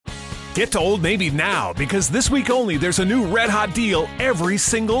Get to Old Navy now because this week only there's a new red hot deal every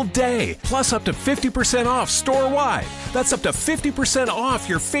single day. Plus up to 50% off store-wide. That's up to 50% off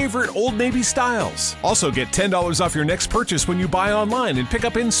your favorite Old Navy styles. Also get $10 off your next purchase when you buy online and pick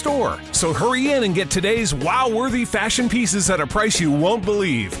up in store. So hurry in and get today's wow-worthy fashion pieces at a price you won't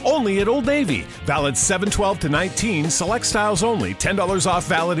believe. Only at Old Navy. Valid 7/12 to 19. Select styles only. $10 off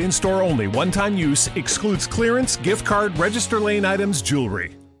valid in store only. One-time use. Excludes clearance, gift card, register lane items,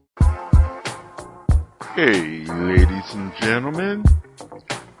 jewelry. Hey, ladies and gentlemen,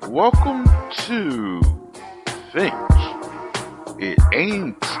 welcome to Think It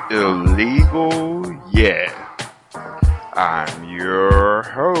Ain't Illegal Yet. I'm your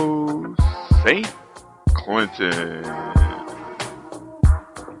host, St. Clinton.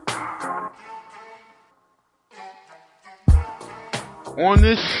 On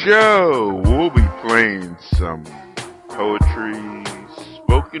this show, we'll be playing some poetry,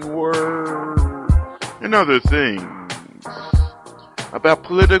 spoken word, and other things about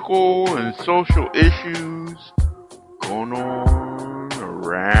political and social issues going on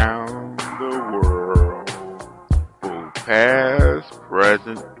around the world, both past,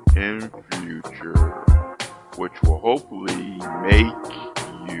 present, and future, which will hopefully make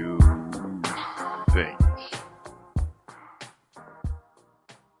you think.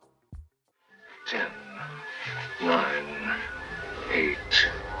 10, 9, 8,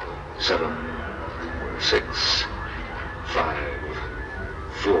 7, 6, 5,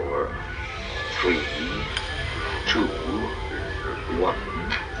 4, 3, 2, 1,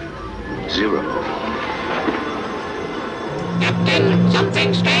 0. Captain,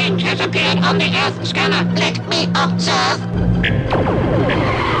 something strange has appeared on the Earth scanner. Let me observe.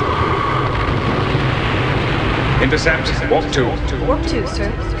 Intercept. Warp 2. Warp 2,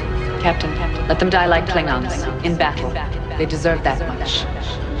 sir. Captain, let them die like Klingons, in battle. They deserve that much.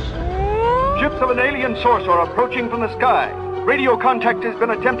 Ships of an alien source are approaching from the sky. Radio contact has been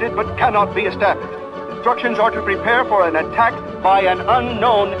attempted but cannot be established. Instructions are to prepare for an attack by an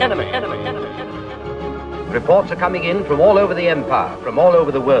unknown enemy. Reports are coming in from all over the Empire, from all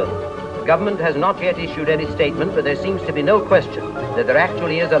over the world. The government has not yet issued any statement, but there seems to be no question that there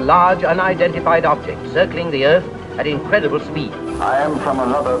actually is a large, unidentified object circling the Earth at incredible speed. I am from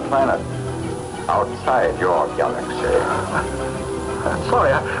another planet, outside your galaxy.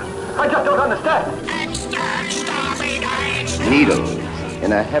 Sorry, I just don't understand. Needles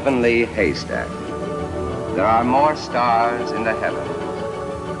in a heavenly haystack. There are more stars in the heavens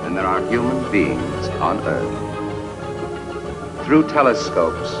than there are human beings on Earth. Through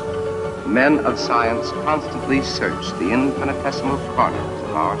telescopes, men of science constantly search the infinitesimal corners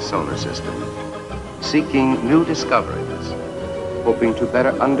of our solar system, seeking new discoveries, hoping to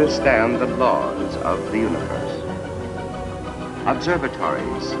better understand the laws of the universe.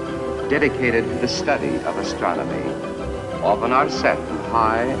 Observatories dedicated to the study of astronomy often are set in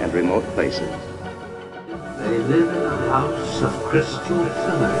high and remote places. They live in a house of crystal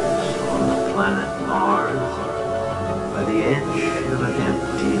pillars on the planet Mars, by the edge of an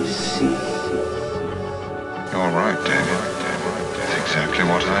empty sea. You're right, David. That's exactly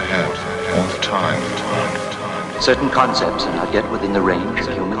what I had all the time. Certain concepts are not yet within the range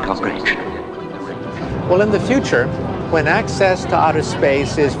of human comprehension. Well, in the future, when access to outer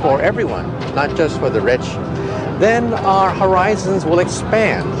space is for everyone, not just for the rich, then our horizons will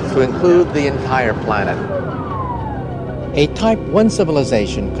expand to include the entire planet. A Type 1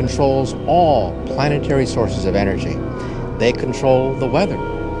 civilization controls all planetary sources of energy. They control the weather.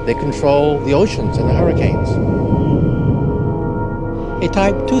 They control the oceans and the hurricanes. A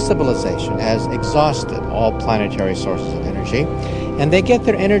Type 2 civilization has exhausted all planetary sources of energy, and they get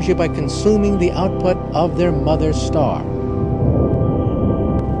their energy by consuming the output of their mother star.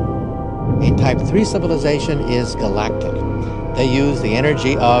 A Type 3 civilization is galactic. They use the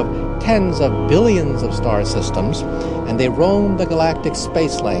energy of tens of billions of star systems, and they roam the galactic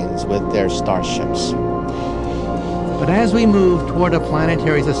space lanes with their starships. But as we move toward a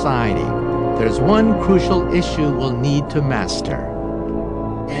planetary society, there's one crucial issue we'll need to master: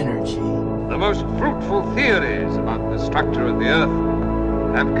 energy. The most fruitful theories about the structure of the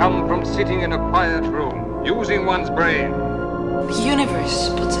Earth have come from sitting in a quiet room, using one's brain. The universe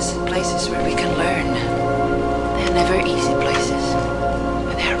puts us in places where we can learn. They're never easy places,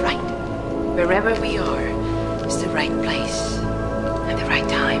 but they're right. Wherever we are is the right place at the right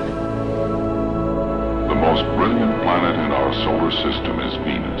time. The most brilliant planet in our solar system is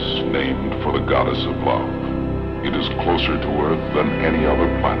Venus, named for the goddess of love. It is closer to Earth than any other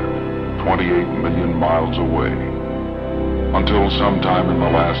planet, 28 million miles away. Until sometime in the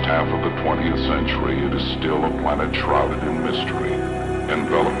last half of the 20th century, it is still a planet shrouded in mystery,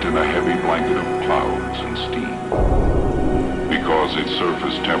 enveloped in a heavy blanket of clouds and steam. Because its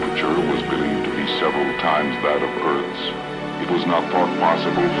surface temperature was believed to be several times that of Earth's, it was not thought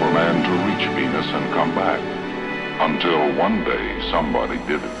possible for man to reach Venus and come back. Until one day, somebody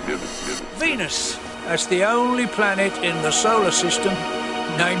did it. Venus, that's the only planet in the solar system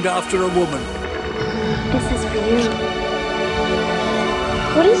named after a woman. This is for you.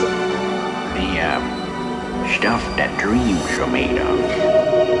 What is it? The, stuff that dreams are made of.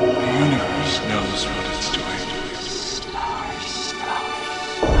 The universe knows what it's doing.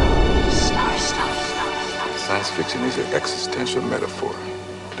 Science fiction is an existential metaphor.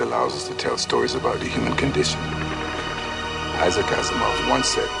 It allows us to tell stories about the human condition. Isaac Asimov once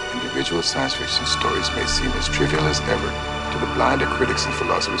said, individual science fiction stories may seem as trivial as ever to the blinded critics and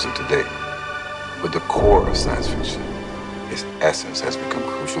philosophers of today. But the core of science fiction, its essence, has become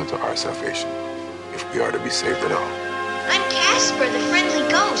crucial to our salvation, if we are to be saved at all. I'm Casper, the friendly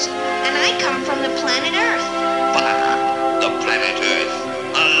ghost, and I come from the planet Earth. The planet Earth.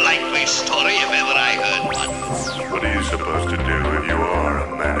 A likely story if ever I heard one. What are you supposed to do if you are a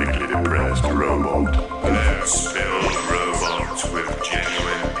manically depressed robot? Let's build robots with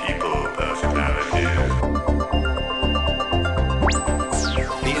genuine people personalities.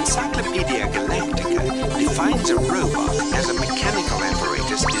 The Encyclopedia Galactica defines a robot as a mechanical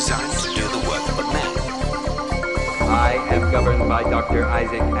apparatus designed to do the work of a man. I am governed by Dr.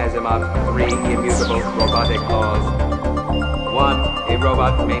 Isaac Asimov's 3 immutable robotic laws. 1. A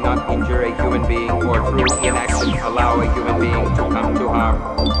robot may not injure a human being or through inaction allow a human being to come to harm.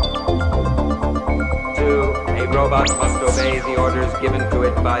 2. A robot must obey the orders given to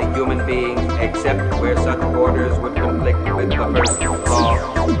it by human beings except where such orders would conflict with the first law.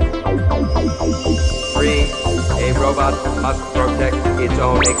 3. A robot must protect its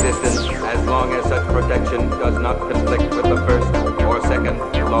own existence as long as such protection does not conflict with the first or second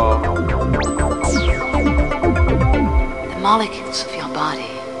law. The molecules of your body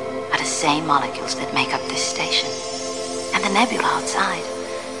are the same molecules that make up this station, and the nebula outside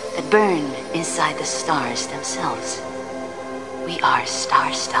that burn inside the stars themselves. We are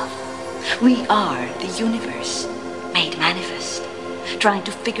star stuff. We are the universe made manifest, trying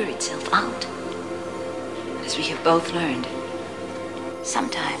to figure itself out. As we have both learned,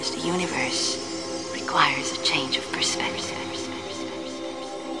 sometimes the universe requires a change of perspective.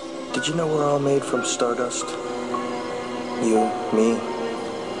 Did you know we're all made from stardust? You, me,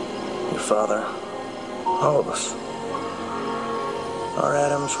 your father, all of us. Our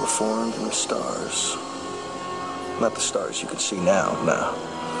atoms were formed in the stars. Not the stars you can see now, no.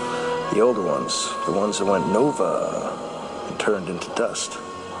 The older ones, the ones that went nova and turned into dust.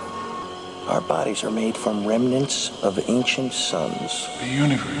 Our bodies are made from remnants of ancient suns. The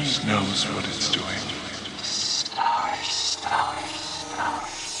universe knows what it's doing.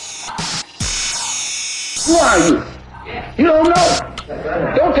 Who are you? You don't know.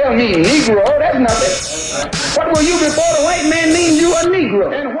 Don't tell me Negro, that's nothing. What were you before the white man named you a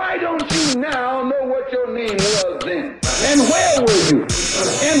Negro? And why don't you now know what your name was then? And where were you?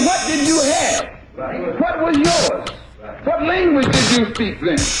 And what did you have? What was yours? What language did you speak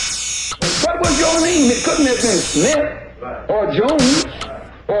then? What was your name? It couldn't have been Smith or Jones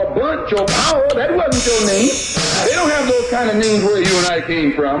or Bunch or Powell. That wasn't your name. They don't have those kind of names where you and I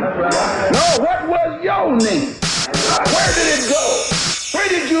came from. No, what was your name? Where did it go? Where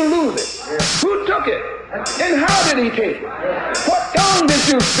did you lose it? Who took it? And how did he take it? What tongue did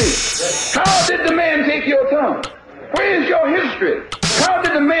you speak? How did the man take your tongue? Where is your history? How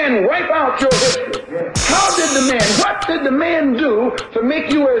did the man wipe out your history? What did the man do to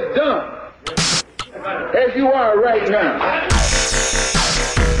make you as dumb as you are right now?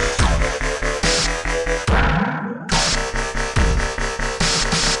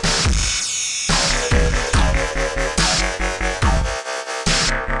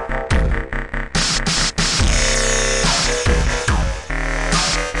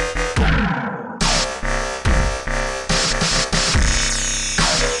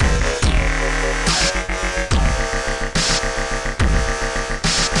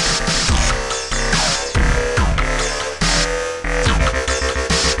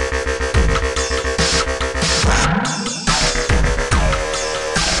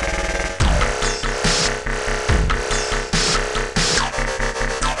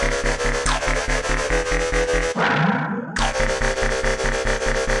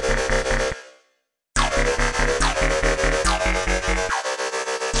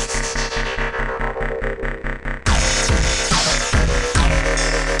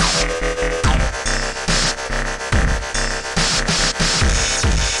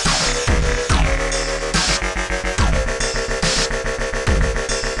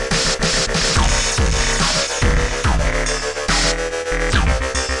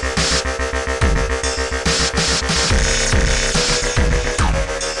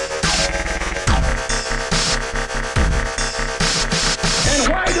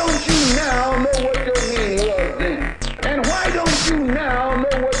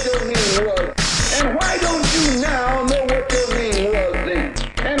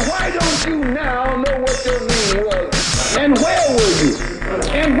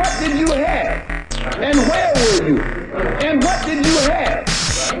 And what did you have? And where were you? And what did you have?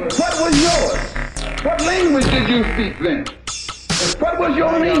 What was yours? What language did you speak then? What was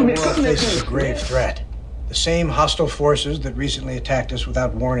your name? The world faces a grave threat. The same hostile forces that recently attacked us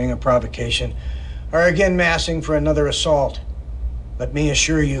without warning or provocation are again massing for another assault. Let me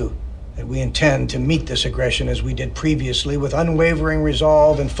assure you that we intend to meet this aggression as we did previously with unwavering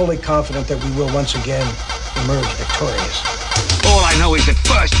resolve and fully confident that we will once again emerge victorious. All I know is that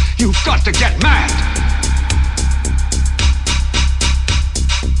first, you've got to get mad.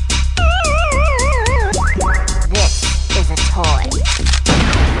 This is a toy.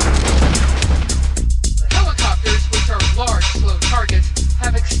 The helicopters, which are large, slow targets,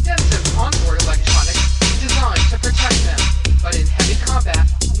 have extensive onboard electronics designed to protect them. But in heavy combat,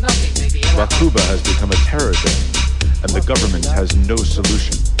 nothing may be able to. Bakuba has become a terror zone, and the government has no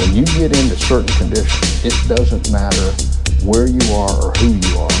solution. When you get into certain conditions, it doesn't matter where you are or who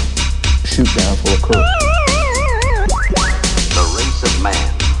you are. Shoot-downs will occur. The race of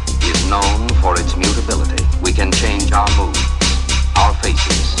man is known for its mutability. We can change our moods, our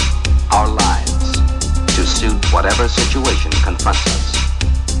faces, our lives to suit whatever situation confronts us.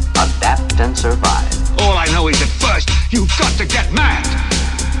 Adapt and survive. All I know is that first, you've got to get mad.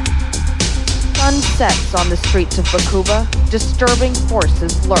 Sun sets on the streets of Bakuba. Disturbing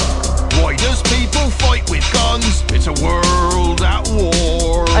forces lurk. Why does people fight with guns? It's a world at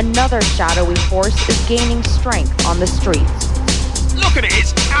war. Another shadowy force is gaining strength on the streets. Look at it,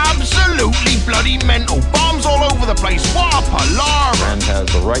 it's absolutely bloody mental. Bombs all over the place. What a palaver. And has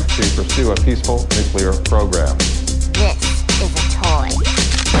the right to pursue a peaceful nuclear program. This is a toy.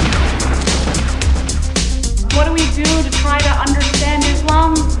 What do we do to try to understand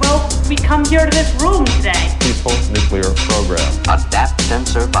Islam? Well, we come here to this room today. Peaceful nuclear program. Adapt and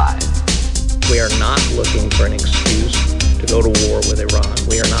survive. We are not looking for an excuse to go to war with Iran.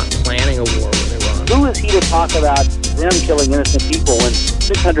 We are not planning a war with Iran. Who is he to talk about them killing innocent people when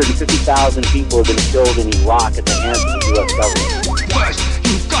 650,000 people have been killed in Iraq at the hands of the U.S. government? First,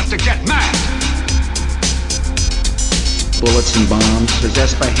 you've got to get mad. Bullets and bombs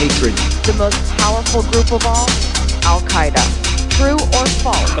possessed by hatred. The most powerful group of all, Al-Qaeda. True or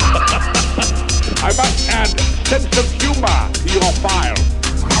false? I must add sense of humor to your file.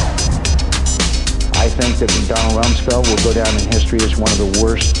 I think that Donald Rumsfeld will go down in history as one of the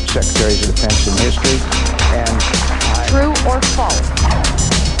worst secretaries of defense in history. And True or false?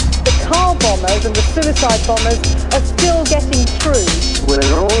 The car bombers and the suicide bombers are still getting through.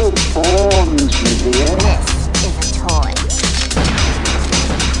 We're all pawns, my dear. This is a toy.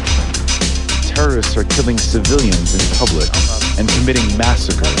 Terrorists are killing civilians in public and committing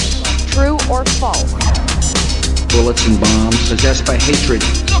massacres. True or false? Bullets and bombs possessed by hatred.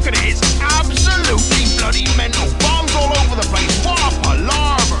 Look at it, it's absolutely bloody mental. Bombs all over the place. What a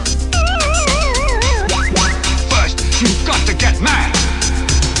palaver. First, you've got to get mad.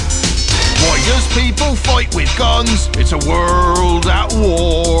 Why does people fight with guns? It's a world at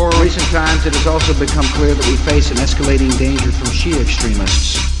war. In recent times, it has also become clear that we face an escalating danger from Shia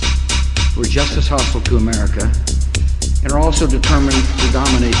extremists who are just as hostile to America and are also determined to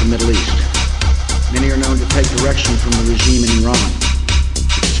dominate the Middle East. Many are known to take direction from the regime in Iran,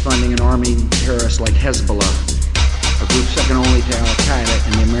 which is funding and arming terrorists like Hezbollah, a group second only to Al-Qaeda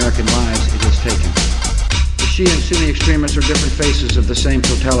in the American lives it has taken. The Shia and Sunni extremists are different faces of the same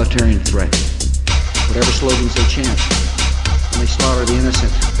totalitarian threat. Whatever slogans they chant, when they slaughter the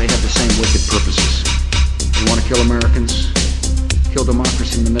innocent, they have the same wicked purposes. They want to kill Americans, kill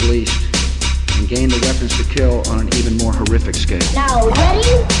democracy in the Middle East, and gain the weapons to kill on an even more horrific scale. Now, ready,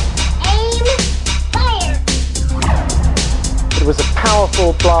 aim, fire! It was a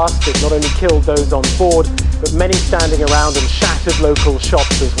powerful blast. It not only killed those on board, but many standing around and shattered local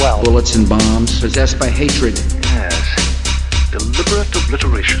shops as well. Bullets and bombs possessed by hatred. Yes, deliberate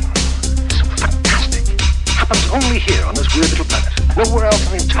obliteration. So fantastic. Happens only here on this weird little planet. Nowhere else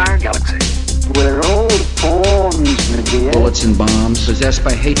in the entire galaxy. We're all pawns, my dear. Bullets and bombs possessed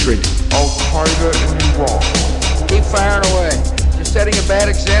by hatred. Al-Qaeda in Iran. Keep firing away. You're setting a bad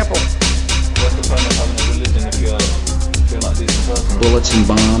example. What's the point of having a religion if you're not a decent person? Bullets and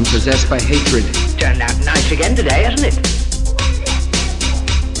bombs possessed by hatred. Turned out nice again today, hasn't it?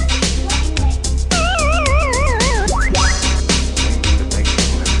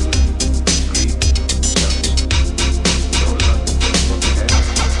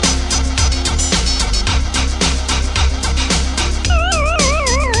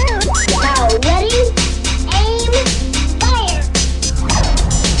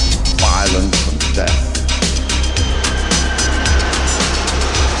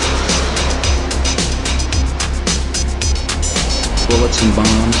 and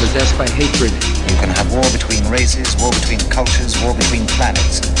bombs possessed by hatred. You can have war between races, war between cultures, war between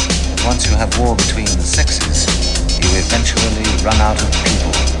planets. But once you have war between the sexes, you eventually run out of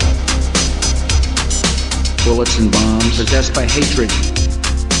people. Bullets and bombs possessed by hatred.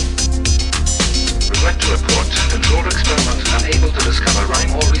 Regret to report, controlled experiments unable to discover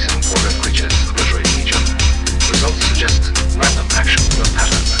rhyme or reason for if creatures obliterating each other. Results suggest random action with a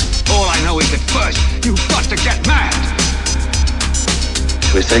pattern. All I know is that first, you've got to get mad!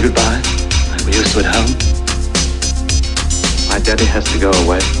 Shall we say goodbye, like we used to at home? My daddy has to go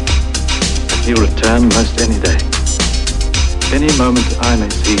away, and he'll return most any day. Any moment I may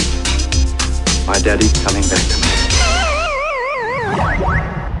see my daddy coming back to me.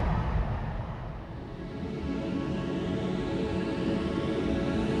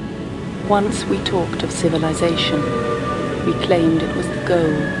 Once we talked of civilization. We claimed it was the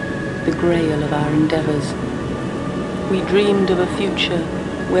goal, the grail of our endeavors. We dreamed of a future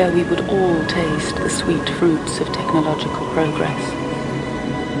where we would all taste the sweet fruits of technological progress.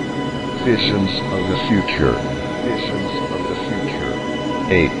 Visions of the future. Visions of the future.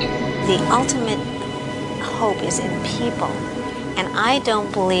 8. The ultimate hope is in people. And I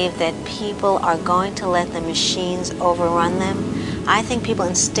don't believe that people are going to let the machines overrun them. I think people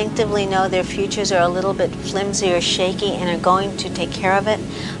instinctively know their futures are a little bit flimsy or shaky and are going to take care of it.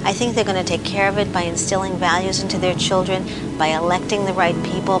 I think they're going to take care of it by instilling values into their children, by electing the right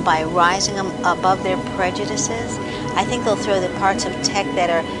people, by rising them above their prejudices. I think they'll throw the parts of tech that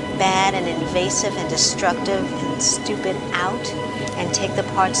are bad and invasive and destructive and stupid out and take the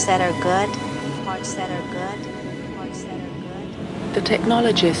parts that are good, parts that are good, parts that are good. The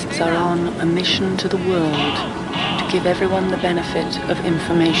technologists are on a mission to the world to give everyone the benefit of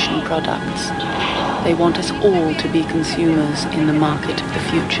information products. They want us all to be consumers in the market of the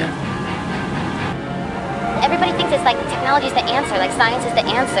future. Everybody thinks it's like technology is the answer, like science is the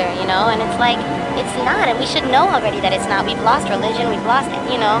answer, you know, and it's like, it's not, and we should know already that it's not. We've lost religion, we've lost,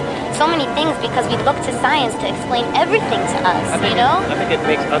 you know, so many things because we look to science to explain everything to us, you know? I think it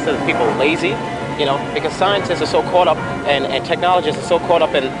makes us as people lazy, you know, because scientists are so caught up and technologists are so caught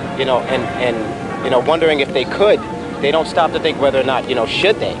up in, you know, and wondering if they could. They don't stop to think whether or not, you know,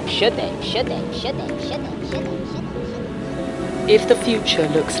 should they? If the future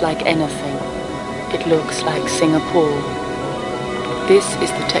looks like anything, it looks like Singapore. This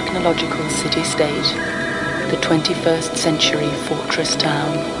is the technological city-state, the 21st century fortress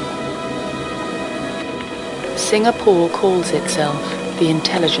town. Singapore calls itself the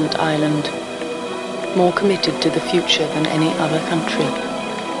intelligent island, more committed to the future than any other country.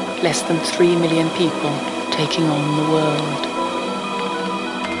 Less than 3 million people taking on the world.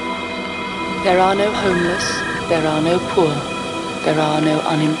 There are no homeless, there are no poor, there are no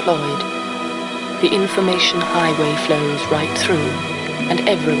unemployed. The information highway flows right through, and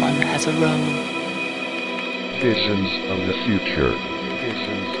everyone has a role. Visions of the future.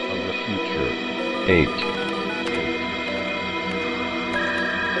 Visions of the future.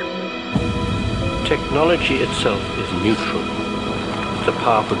 8. Technology itself is neutral. It's a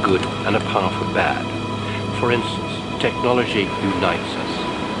power for good and a power for bad. For instance, technology unites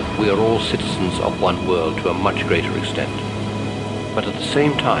us. We are all citizens of one world to a much greater extent. But at the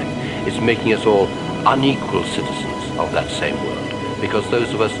same time, it's making us all unequal citizens of that same world, because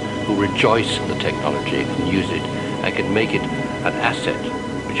those of us who rejoice in the technology can use it and can make it an asset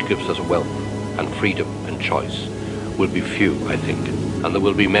which gives us wealth and freedom and choice will be few, I think. And there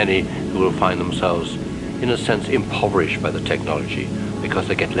will be many who will find themselves, in a sense, impoverished by the technology because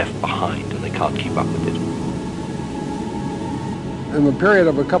they get left behind and they can't keep up with it. In the period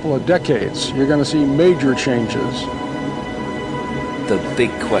of a couple of decades, you're going to see major changes. The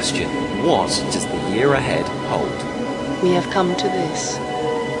big question, what does the year ahead hold? We have come to this.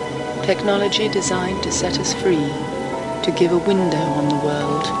 Technology designed to set us free, to give a window on the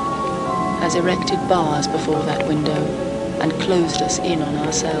world, has erected bars before that window and closed us in on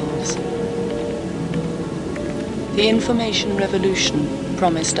ourselves. The information revolution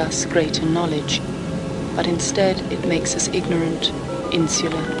promised us greater knowledge, but instead it makes us ignorant,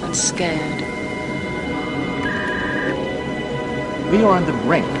 insular, and scared. We are on the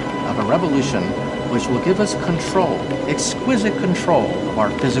brink of a revolution which will give us control, exquisite control of our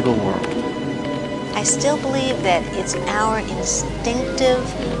physical world. I still believe that it's our instinctive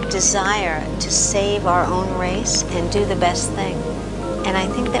desire to save our own race and do the best thing. And I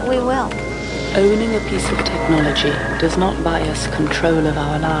think that we will. Owning a piece of technology does not buy us control of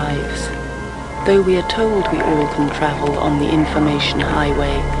our lives. Though we are told we all can travel on the information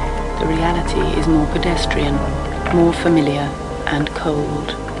highway, the reality is more pedestrian, more familiar, and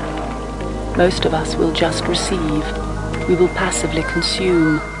cold. Most of us will just receive. We will passively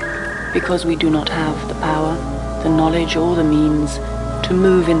consume because we do not have the power, the knowledge, or the means to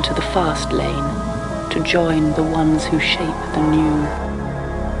move into the fast lane, to join the ones who shape the new.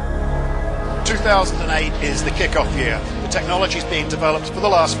 2008 is the kickoff year. The technology is being developed for the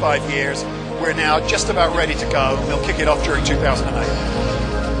last 5 years. We're now just about ready to go, and we'll kick it off during 2008.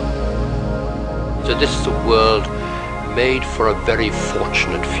 So this is a world made for a very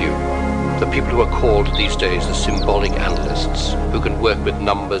fortunate few. The people who are called these days the symbolic analysts, who can work with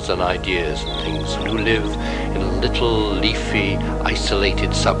numbers and ideas and things, and who live in a little leafy,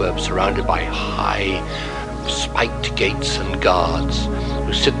 isolated suburb surrounded by high, spiked gates and guards,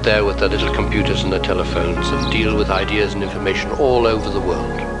 who sit there with their little computers and their telephones and deal with ideas and information all over the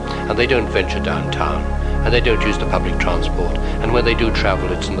world. And they don't venture downtown, and they don't use the public transport, and when they do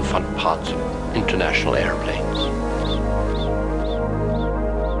travel, it's in the front parts of international airplanes.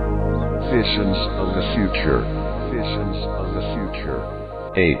 Visions of the future. Visions of the future.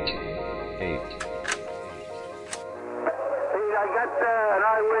 8. I got an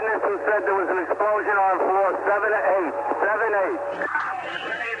eyewitness who said there was an explosion on floor 7-8. 7-8.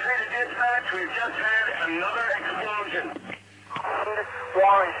 Dispatch, we've just had another explosion.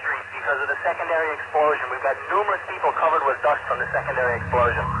 Warren Street because of the secondary explosion. We've got numerous people covered with dust from the secondary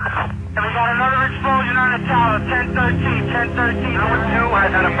explosion. And we got another explosion on the tower, 1013, 1013. Tower 2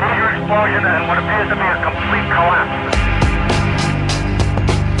 has had a major explosion and what appears to be a complete collapse.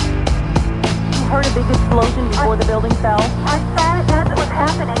 You heard a big explosion before the building fell? I saw it as it was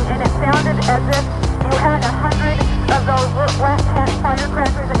happening, and it sounded as if you had 100 of those black cat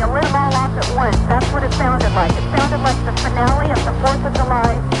firecrackers and you lit them all off at once. That's what it sounded like. It sounded like the finale of the 4th of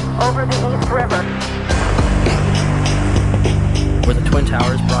July over the East River. Were the Twin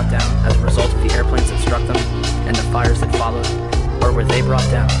Towers brought down as a result of the airplanes that struck them and the fires that followed? Or were they brought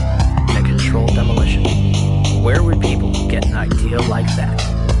down in a controlled demolition? Where would people get an idea like that?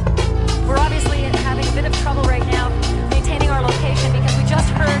 We're obviously having a bit of trouble right now maintaining our location because we just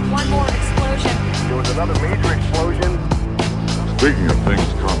heard one more explosion. There was another major explosion. Speaking of things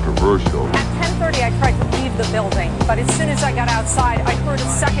controversial. At 10:30 I tried to leave the building, but as soon as I got outside I heard a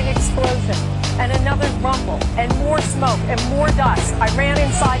second explosion and another rumble and more smoke and more dust. I ran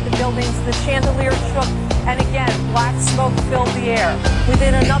inside the buildings, the chandelier shook, and again black smoke filled the air.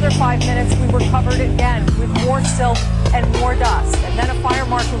 Within another 5 minutes we were covered again with more silk and more dust. And then a fire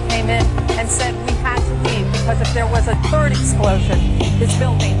marshal came in and said we had to leave because if there was a third explosion, this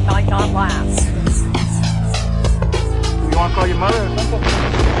building might not last. You want to call your mother or something?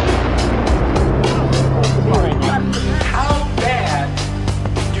 How bad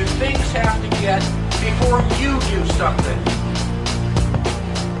do things have to get before you do something?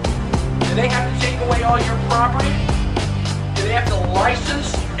 Do they have to take away all your property? Do they have to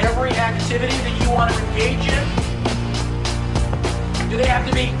license every activity that you want to engage in? Do they have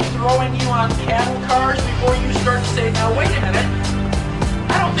to be throwing you on cattle cars before you start to say, now wait a minute,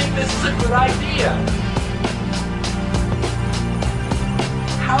 I don't think this is a good idea?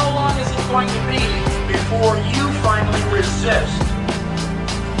 How long is it going to be before you finally resist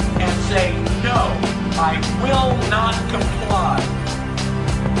and say, no, I will not comply,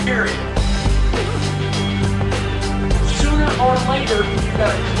 period? Sooner or later, you've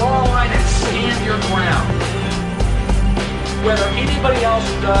got to draw a line and stand your ground, whether anybody else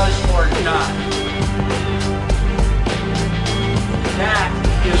does or not. That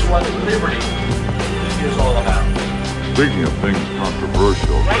is what liberty is all about. Speaking of things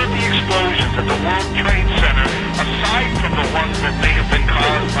controversial. One of the explosions at the World Trade Center, aside from the ones that may have been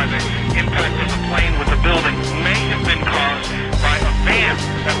caused by the impact of the plane with the building, may have been caused by a van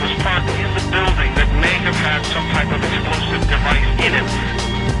that was parked in the building that may have had some type of explosive device in it.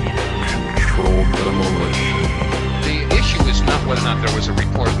 Controlled demolition. The issue is not whether or not there was a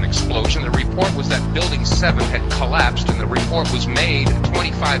report of an explosion. The report was that Building 7 had collapsed, and the report was made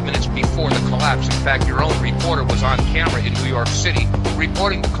 25 minutes before the collapse. In fact, your own reporter was on camera in New York City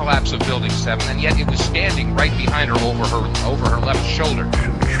reporting the collapse of Building 7, and yet it was standing right behind her over her left shoulder.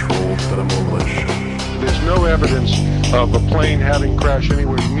 Controlled demolition. There's no evidence of a plane having crashed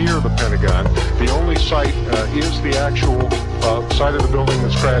anywhere near the Pentagon. The only site is the actual side of the building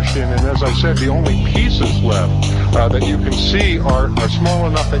that's crashed in, and as I said, the only pieces left that you can see are small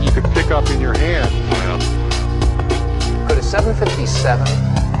enough that you could pick up in your hand. Could a 757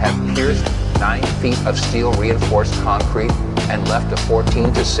 have pierced 9 feet of steel reinforced concrete and left a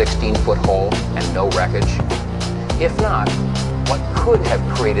 14 to 16 foot hole and no wreckage? If not, what could have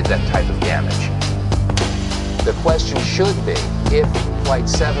created that type of damage? The question should be, if Flight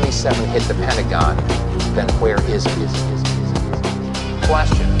 77 hit the Pentagon, then where is it?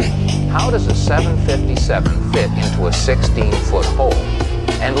 question. How does a 757 fit into a 16-foot hole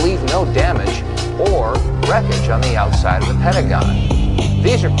and leave no damage or wreckage on the outside of the Pentagon?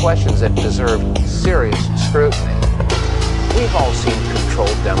 These are questions that deserve serious scrutiny. We've all seen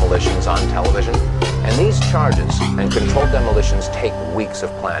controlled demolitions on television, and these charges and controlled demolitions take weeks of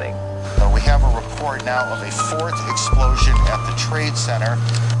planning. We have a report now of a fourth explosion at the Trade Center.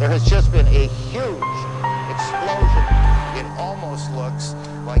 There has just been a huge explosion. It almost looks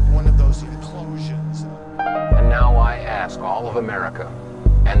like one of those implosions. And now I ask all of America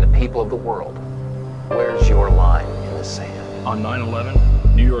and the people of the world, where's your line in the sand? On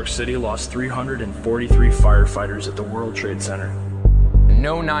 9/11, New York City lost 343 firefighters at the World Trade Center.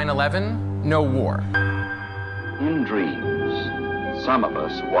 No 9/11, no war. In dreams, some of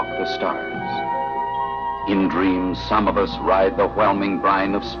us walk the stars. In dreams, some of us ride the whelming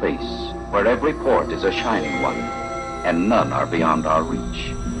brine of space, where every port is a shining one, and none are beyond our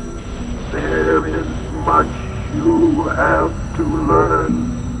reach. There is much you have to learn.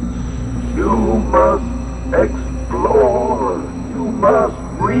 You must explore. You must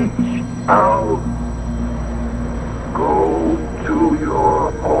reach out. Go to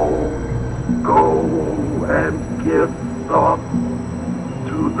your home. Go and give thought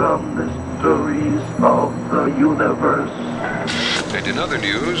to the mysteries of the universe. And in other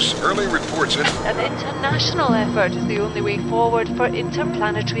news, early reports in... An international effort is the only way forward for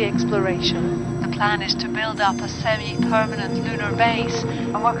interplanetary exploration. The plan is to build up a semi-permanent lunar base,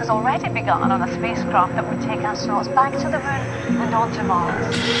 and work has already begun on a spacecraft that would take astronauts back to the moon and onto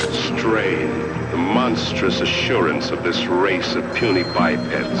Mars. Strange, the monstrous assurance of this race of puny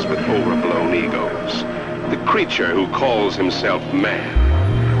bipeds with overblown egos. The creature who calls himself man.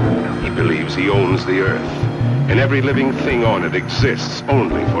 He believes he owns the earth, and every living thing on it exists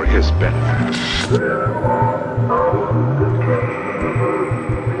only for his benefit.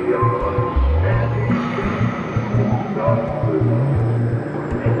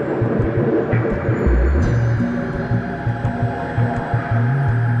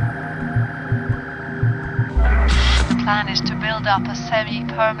 The plan is to build up a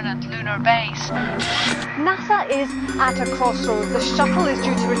semi-permanent lunar base. NASA is at a crossroads. The shuttle is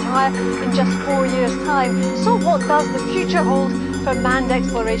due to retire in just 4 years' time. So what does the future hold for manned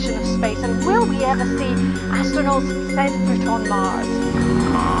exploration of space? And will we ever see astronauts set foot on Mars?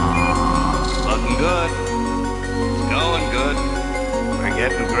 Looking good. It's going good. We're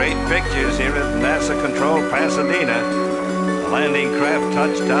getting great pictures here at NASA Control Pasadena. The landing craft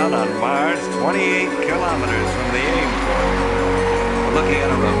touched down on Mars 28 kilometers from the aim point. We're looking at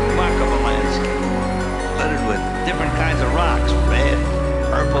a remarkable landscape, littered with different kinds of rocks, red,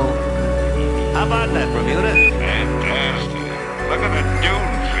 purple. How about that, Bermuda? Fantastic. Look at the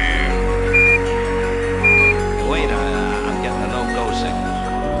dune field. Wait, I'm getting a no-go signal.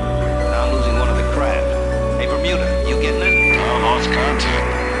 Now I'm losing one of the craft. Hey, Bermuda, you getting it? I lost contact.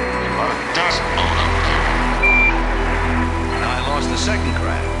 A lot of dust blowing up there. Now I lost the second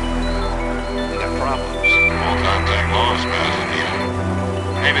craft. We got problems. All contact lost, Pasadena.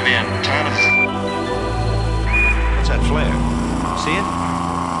 Maybe the antennas. What's that flare? See it?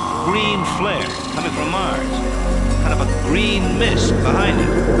 Green flare coming from Mars. Kind of a green mist behind it.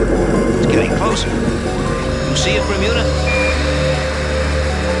 It's getting closer. You see it, Bermuda?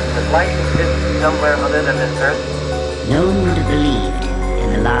 Does life exist somewhere other than this Earth? No one would have believed in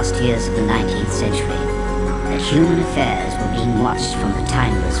the last years of the 19th century that human affairs were being watched from the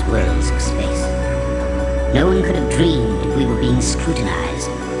timeless worlds of space. No one could have dreamed we were being scrutinized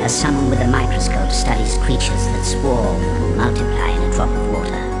as someone with a microscope studies creatures that swarm and multiply in a drop of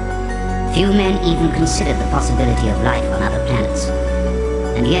water. Few men even considered the possibility of life on other planets.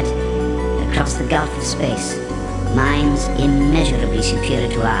 And yet, across the gulf of space, minds immeasurably superior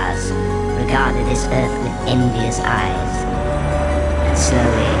to ours regarded this Earth with envious eyes. And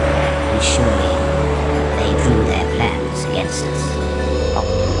slowly and surely, they drew their plans against us. Up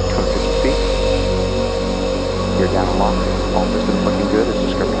 250 feet. You're down a lot. All pistons looking good as the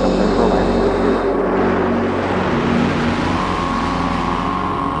script comes in for a landing.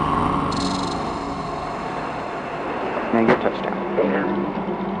 Now your touchdown.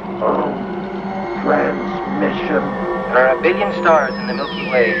 Transmission. There are a billion stars in the Milky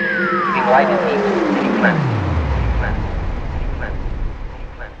Way, giving light and heat to any planet.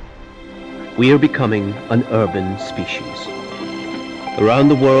 We are becoming an urban species. Around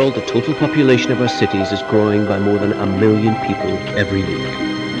the world, the total population of our cities is growing by more than 1 million people every week.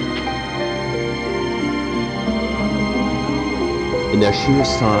 In their sheer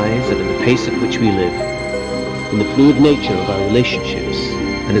size and in the pace at which we live, in the fluid nature of our relationships,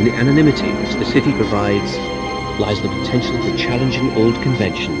 and in the anonymity which the city provides, lies the potential for challenging old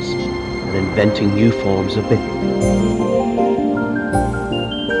conventions and inventing new forms of behavior.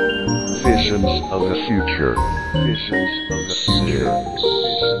 Visions of the future. Visions of the future.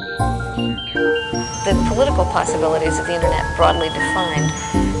 The political possibilities of the internet, broadly defined,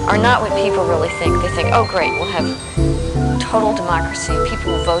 are not what people really think. They think, oh great, we'll have total democracy,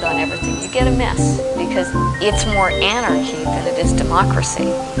 people will vote on everything. You get a mess, because it's more anarchy than it is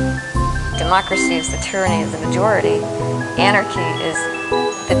democracy. Democracy is the tyranny of the majority. Anarchy is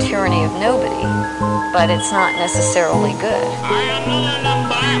the tyranny of nobody, but it's not necessarily good. I am not a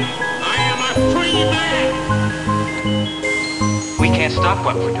number. I am a free man. We can't stop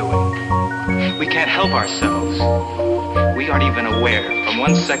what we're doing. We can't help ourselves. We aren't even aware from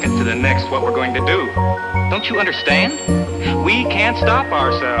one second to the next what we're going to do. Don't you understand? We can't stop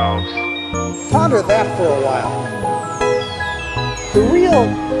ourselves. Ponder that for a while. The real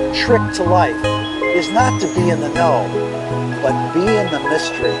trick to life is not to be in the know, but be in the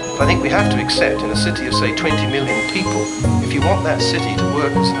mystery. I think we have to accept in a city of, say, 20 million people, if you want that city to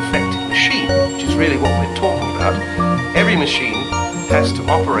work as an effective machine, which is really what we're talking about, every machine has to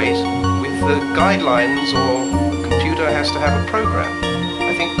operate with the guidelines, or the computer has to have a program.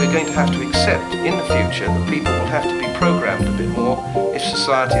 I think we're going to have to accept in the future that people will have to be programmed a bit more if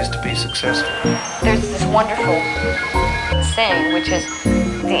society is to be successful. There's this wonderful saying, which is,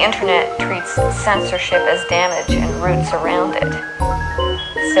 the internet treats censorship as damage and roots around it.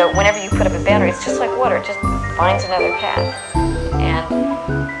 So whenever you put up a boundary, it's just like water, it just finds another path. And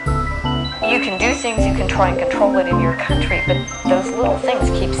you can do things, you can try and control it in your country, but those little things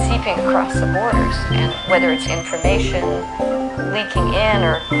keep seeping across the borders. And whether it's information leaking in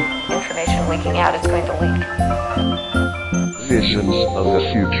or information leaking out, it's going to leak. Visions of the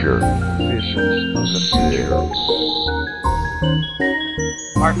future. Visions of the future.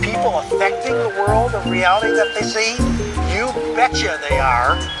 Are people affecting the world of reality that they see? You betcha they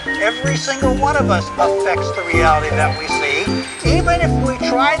are. Every single one of us affects the reality that we see, even if we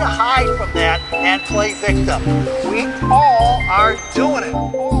try to hide from that and play victim. We all are doing it.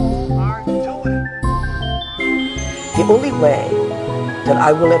 All are doing it. The only way that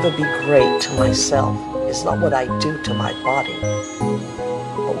I will ever be great to myself is not what I do to my body,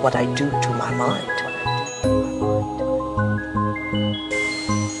 but what I do to my mind.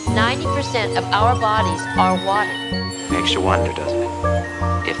 90% of our bodies are water. Makes you wonder, doesn't it?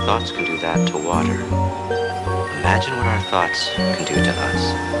 If thoughts can do that to water, imagine what our thoughts can do to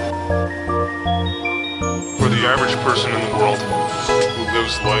us. For the average person in the world who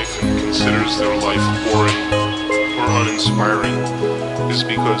lives life and considers their life boring or uninspiring is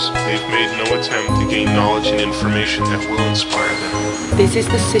because they've made no attempt to gain knowledge and information that will inspire them. This is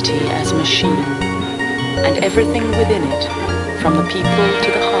the city as machine, and everything within it, from the people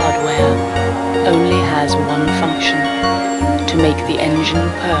to the hardware, only has one function: to make the engine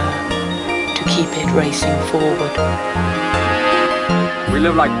purr, to keep it racing forward. We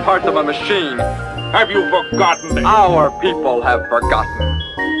live like parts of a machine. Have you forgotten? Our people have forgotten.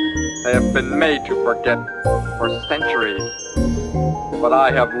 They have been made to forget for centuries. But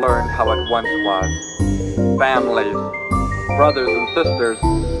I have learned how it once was. Families, brothers and sisters.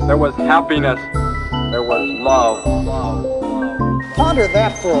 There was happiness. There was love. Ponder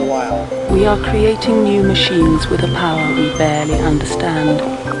that for a while. We are creating new machines with a power we barely understand.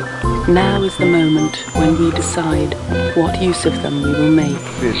 Now is the moment when we decide what use of them we will make.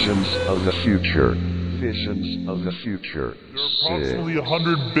 Visions of the future. Visions of the future. There are approximately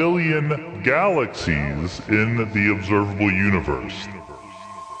 100 billion galaxies in the observable universe.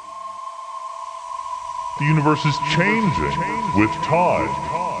 The universe is changing with time.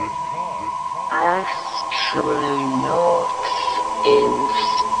 Astronauts in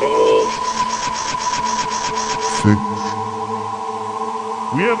space.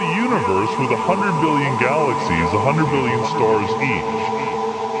 We have a universe with 100 billion galaxies, 100 billion stars each.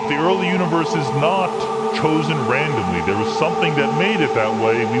 The early universe is not chosen randomly. There was something that made it that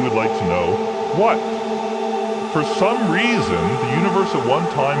way. We would like to know what. For some reason, the universe at one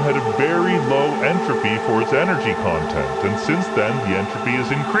time had a very low entropy for its energy content, and since then the entropy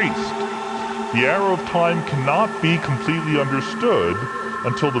has increased. The arrow of time cannot be completely understood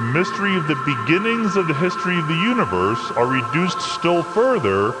until the mystery of the beginnings of the history of the universe are reduced still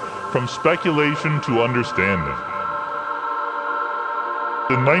further from speculation to understanding.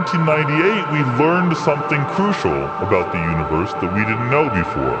 In 1998, we learned something crucial about the universe that we didn't know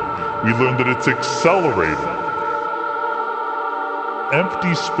before. We learned that it's accelerating.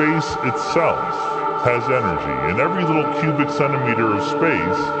 Empty space itself has energy, and every little cubic centimeter of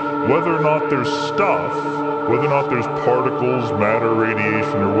space, whether or not there's stuff, whether or not there's particles, matter,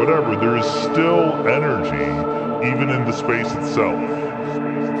 radiation, or whatever, there is still energy, even in the space itself.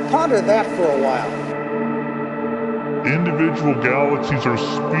 Ponder that for a while. Individual galaxies are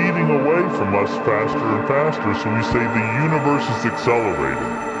speeding away from us faster and faster, so we say the universe is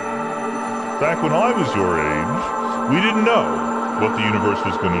accelerating. Back when I was your age, we didn't know what the universe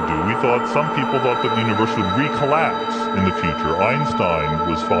was going to do. Some people thought that the universe would recollapse in the future. Einstein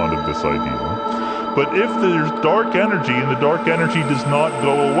was fond of this idea. But if there's dark energy and the dark energy does not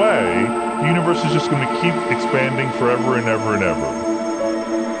go away, the universe is just going to keep expanding forever and ever and ever.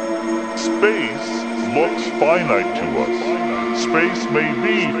 Space looks finite to us. Space may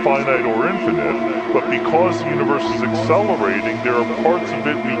be finite or infinite, but because the universe is accelerating, there are parts of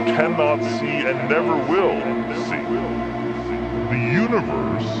it we cannot see and never will see. The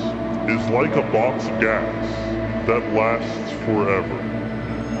universe is like a box of gas that lasts forever.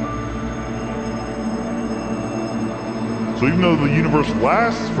 So even though the universe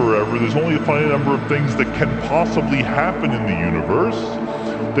lasts forever, there's only a finite number of things that can possibly happen in the universe.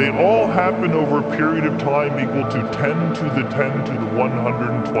 They all happen over a period of time equal to 10 to the 10 to the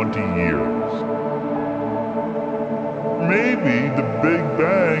 120 years. Maybe the Big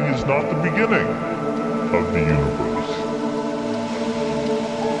Bang is not the beginning of the universe.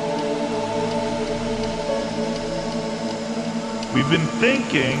 We've been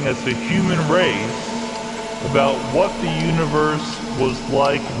thinking as a human race about what the universe was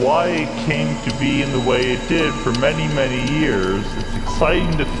like, why it came to be in the way it did for many, many years. It's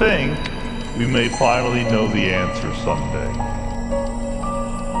exciting to think we may finally know the answer someday.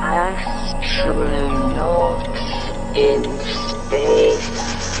 Astronauts in space.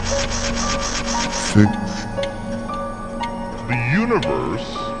 The universe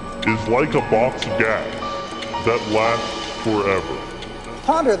is like a box of gas that lasts forever.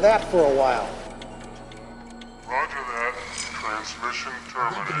 Ponder that for a while. Roger that. Transmission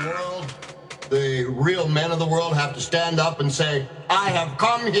terminated. The real men of the world have to stand up and say, I have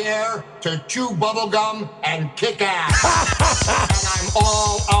come here to chew bubblegum and kick ass. And I'm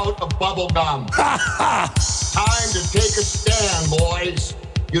all out of bubblegum. Time to take a stand, boys.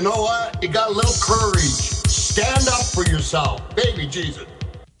 You know what? You got a little courage. Stand up for yourself. Baby Jesus.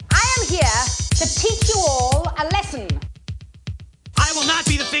 I am here to teach you all a lesson. I will not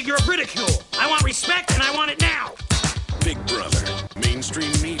be the figure of ridicule. I want respect, and I want it now. Big Brother,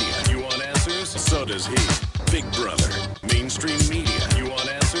 mainstream media. You want answers? So does he. Big Brother, mainstream media. You want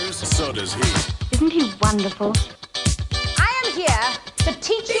answers? So does he. Isn't he wonderful? I am here to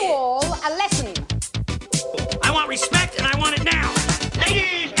teach you all a lesson. I want respect, and I want it now.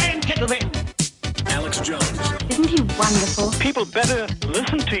 Ladies and gentlemen. Alex Jones. Isn't he wonderful? People better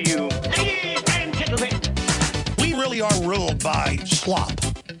listen to you. Ladies and gentlemen. We really are ruled by slop.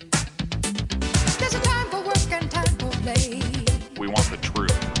 There's a time for work and time for play. We want the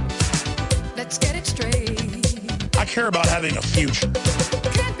truth. Let's get it straight. I care about having a future.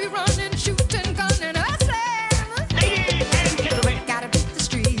 Can't be running, shooting, gunning, hustling. Ladies and gentlemen. Gotta beat the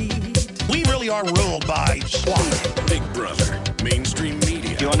street. We really are ruled by slop. Big Brother, mainstream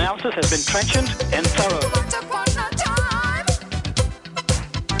media. Your analysis has been trenchant and thorough. Once upon a time,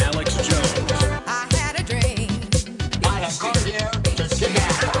 Alex Jones. I had a dream. I have come here to kick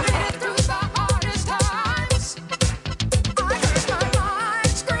ass. Through the hardest times, I heard my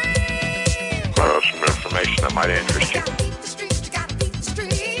mind scream. Some information that might interest you. Beat the street, you gotta beat the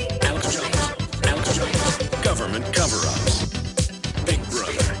street. Alex Jones. Alex Jones. Government cover-ups. Big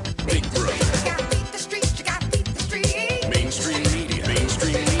Brother. Big Brother. You gotta beat the street, you gotta beat the street. Mainstream media.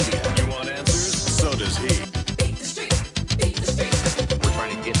 Mainstream media. You want answers? So does he. Beat the street, beat the street. We're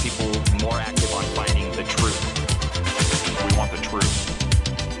trying to get people more active on finding the truth. We want the truth.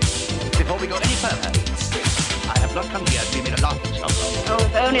 Before we go any further, I have not come here to be made a laughing stock. Oh,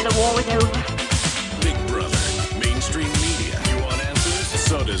 if only the war was over. Big Brother. Mainstream media. You want answers?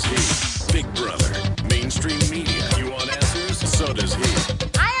 So does he. Big Brother. Mainstream media. You want answers? So does he.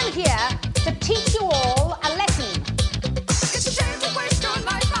 I am here to teach you all a lesson. It's a shame to waste your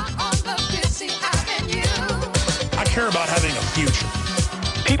life out on the busy avenue. I care about having a future.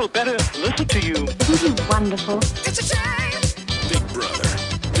 People better listen to you. Isn't he wonderful? It's a shame. Big Brother.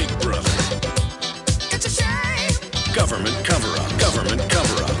 Big Brother. It's a shame. Government cover-up. Government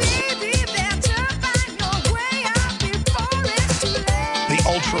cover-up. Maybe better find your way out before it's too late. The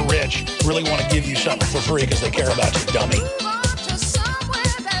ultra rich really want to give you something for free because they care about you, dummy. Move on to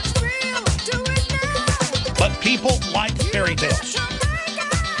somewhere that's real. Do it now. But people like fairy tales.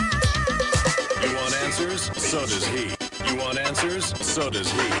 You want answers? So does he. You want answers? So does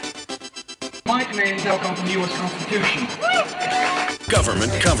he. My Canadian intel come from the U.S. Constitution.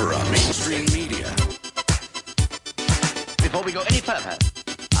 Government cover-up. Mainstream media. Before we go any further,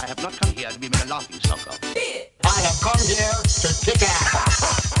 I have not come here to be made a laughing stock of. I have come here to kick ass.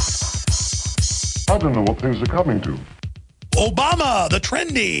 I don't know what things are coming to. Obama, the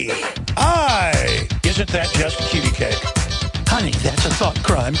trendy. Aye. Isn't that just cutie cake? Honey, that's a thought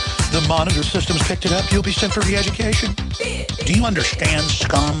crime. The monitor systems picked it up. You'll be sent for re-education. Do you understand,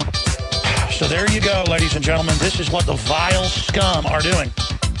 scum? So there you go, ladies and gentlemen. This is what the vile scum are doing.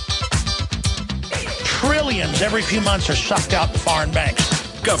 Trillions every few months are sucked out to foreign banks.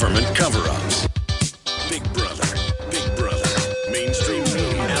 Government cover-ups. Big Brother. Mainstream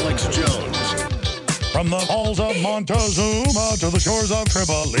media. Alex Jones. From the halls of Montezuma to the shores of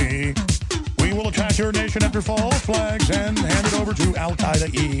Tripoli, we will attack your nation after false flags and hand it over to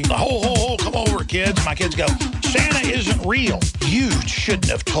Al-Qaeda-E. Ho, come over, kids. My kids go, Santa isn't real. You shouldn't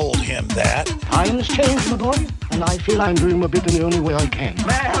have told him that. Times change, my boy, and I feel I'm doing my bit in the only way I can.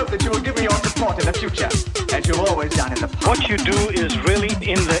 May I hope that you will give me your support in the future, as you've always done in the past. What you do is really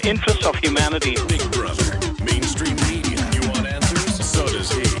in the interest of humanity. Big Brother. Mainstream media. You want answers? So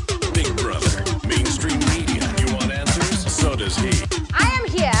does he. Big Brother. Mainstream media. You want answers? So does he. I am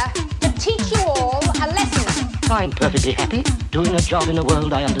here to teach you all a lesson. I'm perfectly happy doing a job in a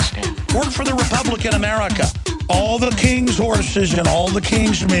world I understand. Work for the Republican America. All the king's horses and all the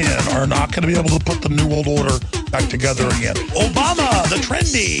king's men are not going to be able to put the New World Order back together again. Obama, the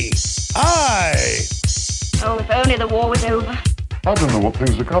trendy. Aye. Oh, if only the war was over. I don't know what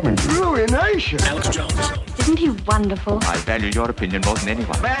things are coming to. Ruination. Alex Jones. Isn't he wonderful? I value your opinion more than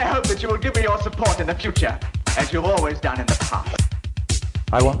anyone. May I hope that you will give me your support in the future, as you've always done in the past.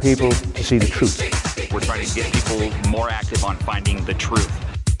 I want people to see the truth. We're trying to get people more active on finding the truth.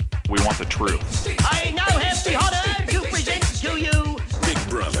 We want the truth. I now have the honor to present to you Big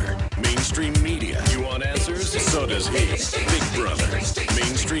Brother. Mainstream media. You want answers? So does he. Big Brother.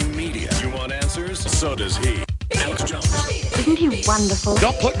 Mainstream media. You want answers? So does he. Alex Jones. Isn't he wonderful?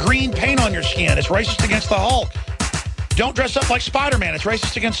 Don't put green paint on your skin. It's racist against the Hulk. Don't dress up like Spider-Man. It's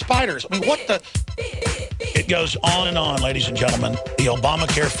racist against spiders. I mean, what the... It goes on and on, ladies and gentlemen. The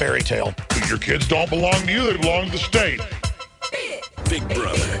Obamacare fairy tale. Your kids don't belong to you. They belong to the state. Big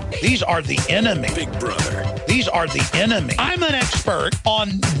Brother. These are the enemy. Big Brother. These are the enemy. I'm an expert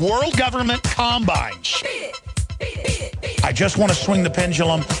on world government combines. I just want to swing the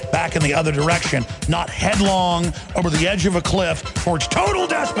pendulum back in the other direction, not headlong over the edge of a cliff towards total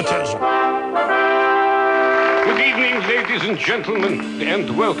despotism. Good evening, ladies and gentlemen,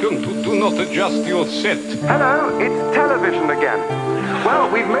 and welcome to Do Not Adjust Your Set. Hello, it's television again. Well,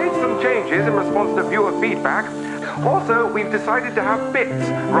 we've made some changes in response to viewer feedback. Also, we've decided to have bits,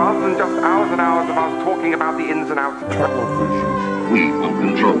 rather than just hours and hours of us talking about the ins and outs of television. We will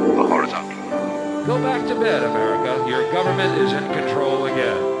control the horizontal. Go back to bed, America. Your government is in control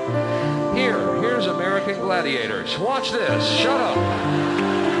again. Here's American Gladiators. Watch this. Shut up.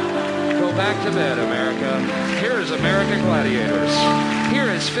 Go back to bed, America. Here's American Gladiators. Here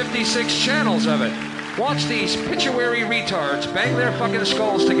is 56 channels of it. Watch these pituitary retards bang their fucking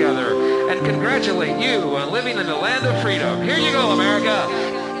skulls together and congratulate you on living in the land of freedom. Here you go, America.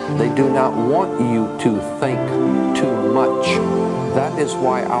 They do not want you to think too much. That is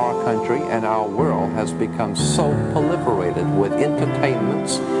why our country and our world has become so proliferated with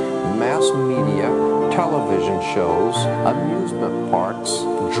entertainments, mass media, television shows, amusement parks,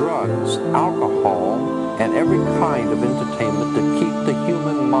 drugs, alcohol, and every kind of entertainment to keep the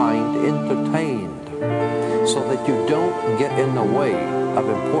human mind entertained, so that you don't get in the way of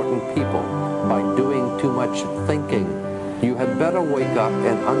important people by doing too much thinking. You had better wake up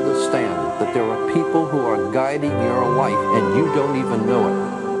and understand that there are people who are guiding your life and you don't even know it.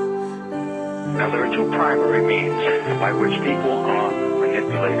 Now, there are two primary means by which people are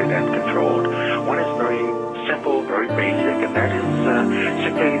manipulated and controlled. One is very simple, very basic, and that is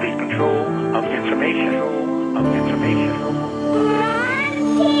simply the control of information.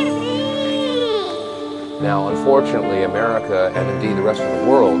 Now, unfortunately, America, and indeed the rest of the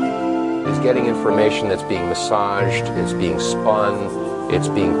world, is getting information that's being massaged, it's being spun, it's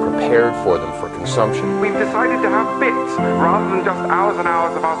being prepared for them for consumption. We've decided to have bits, rather than just hours and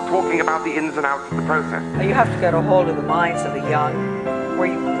hours of us talking about the ins and outs of the process. You have to get a hold of the minds of the young, where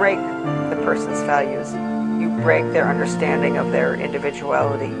you break the person's values. You break their understanding of their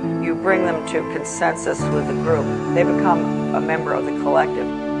individuality. You bring them to consensus with the group. They become a member of the collective.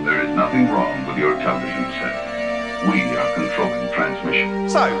 There is nothing wrong with your television set. We are controlling transmission.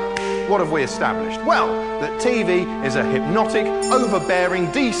 So, What have we established? Well, that TV is a hypnotic, overbearing,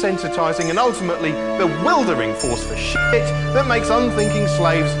 desensitizing, and ultimately bewildering force for shit that makes unthinking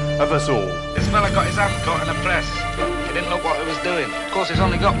slaves of us all. This fella got his hand caught in a press. He didn't know what he was doing. Of course, he's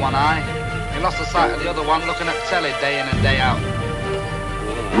only got one eye. He lost the sight of the other one looking at telly day in and day out.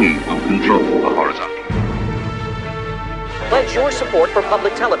 We will control the horizontal. Pledge your support for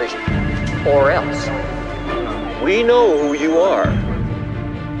public television, or else. We know who you are.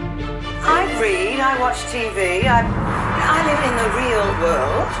 I read, I watch TV, I live in the real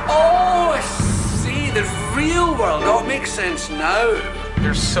world. Oh, I see, the real world. Oh, it makes sense now.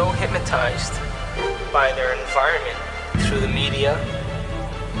 They're so hypnotized by their environment through the media,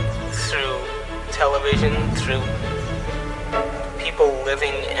 through television, through people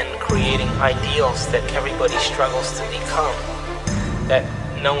living and creating ideals that everybody struggles to become, that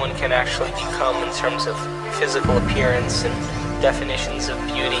no one can actually become in terms of physical appearance and definitions of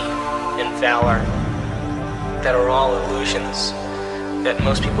beauty and valor, that are all illusions, that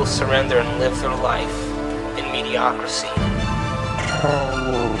most people surrender and live their life in mediocrity.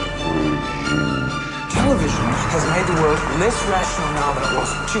 Television has made the world less rational now than it was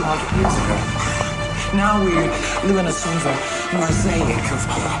 200 years ago. Now we live in a sort of a mosaic of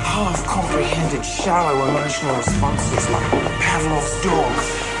half-comprehended, shallow emotional responses like Pavlov's dog.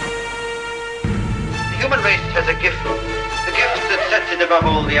 The human race has a gift that sets it above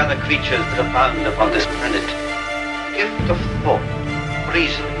all the other creatures that are found upon this planet. A gift of thought,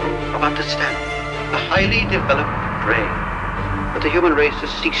 reason, of understanding, a highly developed brain. But the human race has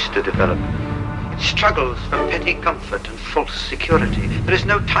ceased to develop. It struggles for petty comfort and false security. There is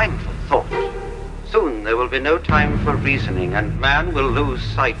no time for thought. Soon there will be no time for reasoning, and man will lose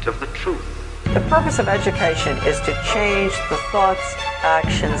sight of the truth. The purpose of education is to change the thoughts,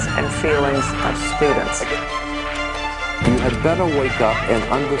 actions, and feelings of students. You had better wake up and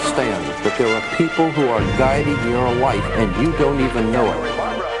understand that there are people who are guiding your life and you don't even know it.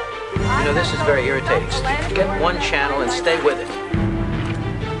 You know, this is very irritating. Get one channel and stay with it.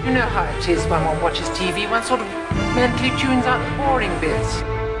 You know how it is when one watches TV, one sort of mentally tunes out the boring bits.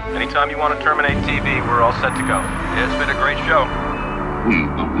 Anytime you want to terminate TV, we're all set to go. It's been a great show. We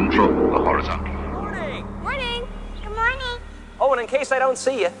will control the horizontal. Morning. Good morning. Oh, and in case I don't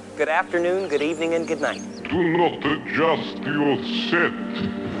see you, good afternoon, good evening, and good night. Do not adjust your set.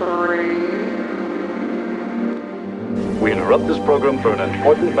 We interrupt this program for an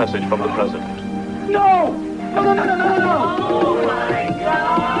important message from the President. No! No! Oh my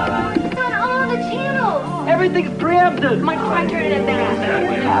God! It's on all the channels. Everything's preempted. My turn it back.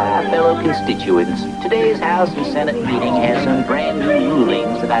 Fellow constituents, today's House and Senate meeting has some brand new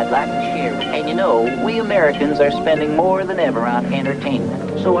rulings that I'd like to share. And you know, we Americans are spending more than ever on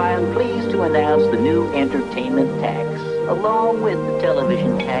entertainment. So I am pleased to announce the new entertainment tax, along with the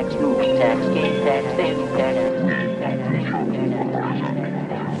television tax, movie tax, game tax, daily tax.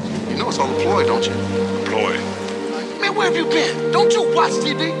 You know it's all a ploy, don't you? Ploy? Man, where have you been? Don't you watch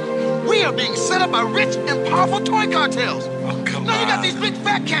TV? We are being set up by rich and powerful toy cartels. Oh, come now on. you got these big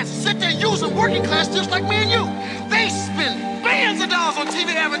fat cats that sit there using working class just like me and you. They spend billions of dollars on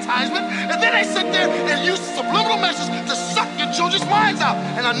TV advertisement, and then they sit there and use subliminal messages to suck your children's minds out.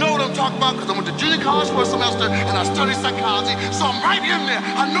 And I know what I'm talking about because I went to junior college for a semester and I studied psychology, so I'm right in there.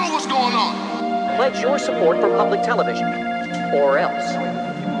 I know what's going on. Pledge your support for public television, or else.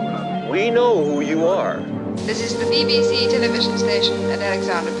 We know who you are. This is the BBC television station at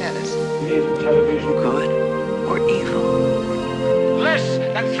Alexander Palace. Is television good or evil? Less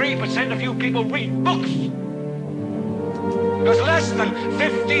than 3% of you people read books. Because less than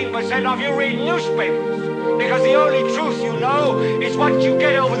 15% of you read newspapers. Because the only truth you know is what you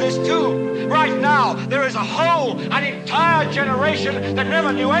get over this tube. Right now, there is an entire generation that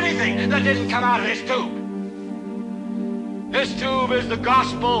never knew anything that didn't come out of this tube. This tube is the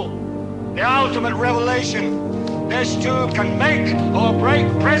gospel. The ultimate revelation. This tube can make or break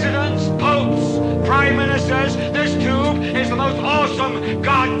presidents, popes, prime ministers. This tube is the most awesome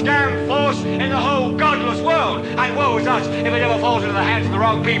goddamn force in the whole godless world. And woe is us if it ever falls into the hands of the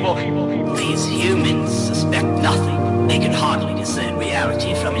wrong people. These humans suspect nothing. They can hardly discern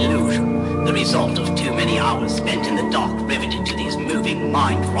reality from illusion. The result of too many hours spent in the dark, riveted to these moving,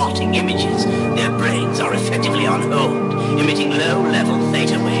 mind-rotting images. Their brains are effectively on hold, emitting low-level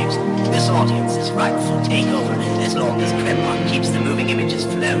theta waves. This audience is ripe for takeover as long as Kremlin keeps the moving images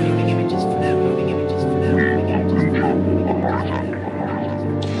flowing.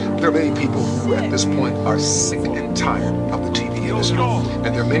 There are many people who at this point are sick and tired of the TV industry.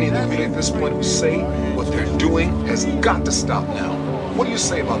 And there are many of them at this point who say what they're doing has got to stop now. What do you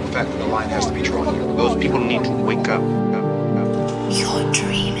say about the fact that the line has to be drawn here? Those people need to wake up. You're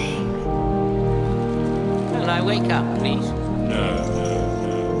dreaming. I wake up, please? I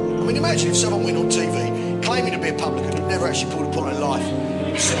mean, imagine if someone went on TV claiming to be a publican who never actually pulled a point in life.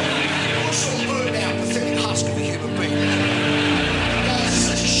 What sort of burned out, pathetic husk of a human being? It's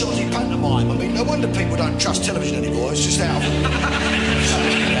such a shoddy pantomime. I mean, no wonder people don't trust television anymore. It's just out of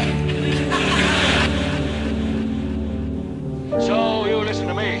So you listen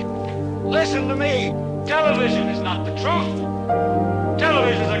to me. Listen to me. Television is not the truth.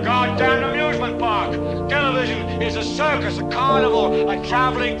 Television is a goddamn amusement park. Television is a circus, a carnival, a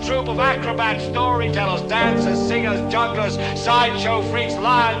traveling troupe of acrobats, storytellers, dancers, singers, jugglers, sideshow freaks,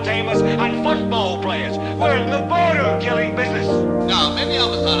 lion tamers, and football players. We're in the border-killing business. Now, many of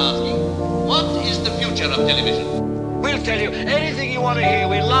us are asking, what is the future of television? We'll tell you anything you want to hear.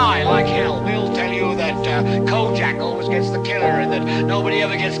 We lie like hell. We'll tell you that Kojak always gets the killer and that nobody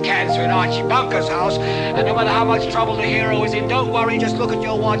ever gets cancer in Archie Bunker's house. And no matter how much trouble the hero is in, don't worry, just look at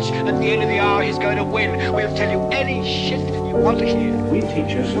your watch. At the end of the hour, he's going to win. We'll tell you any shit you want to hear. We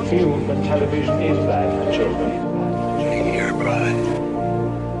teachers feel that television is bad for children. Here,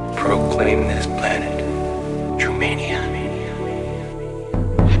 bride. Proclaim this planet Trumania.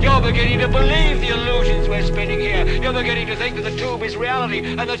 You're beginning to believe the illusions we're spinning here. You're beginning to think that the tube is reality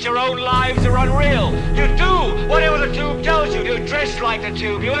and that your own lives are unreal. You do whatever the tube tells you. You dress like the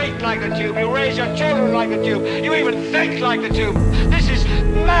tube. You eat like the tube. You raise your children like the tube. You even think like the tube. This is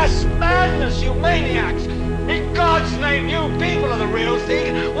mass madness, you maniacs. In God's name, you people are the real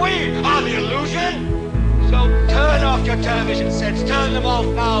thing. We are the illusion. So turn off your television sets. Turn them off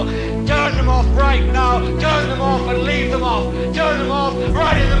now. Turn them off right now. Turn them off and leave them off. Turn them off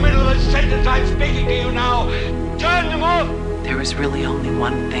right in the middle of the sentence I'm speaking to you now. Turn them off. There is really only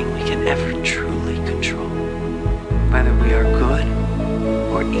one thing we can ever truly control. Whether we are good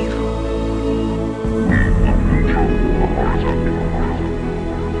or evil.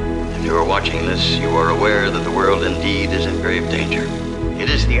 If you are watching this, you are aware that the world indeed is in grave danger. It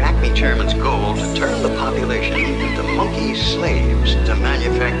is the Acme chairman's goal to turn the population into monkey slaves to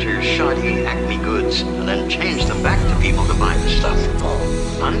manufacture shoddy Acme goods and then change them back to people to buy the stuff.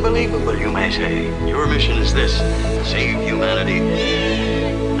 Unbelievable, you may say. Your mission is this: save humanity.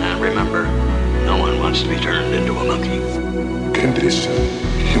 And remember, no one wants to be turned into a monkey. Kendriss,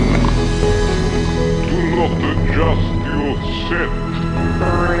 human. Do not adjust your set.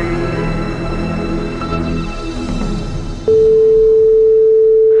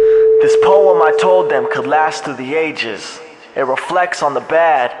 This poem I told them could last through the ages. It reflects on the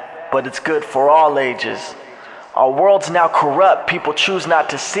bad, but it's good for all ages. Our world's now corrupt, people choose not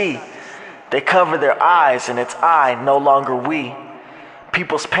to see. They cover their eyes, and it's I, no longer we.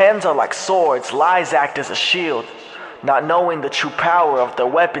 People's pens are like swords, lies act as a shield, not knowing the true power of the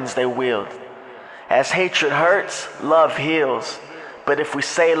weapons they wield. As hatred hurts, love heals. But if we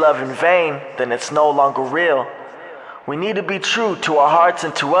say love in vain, then it's no longer real. We need to be true to our hearts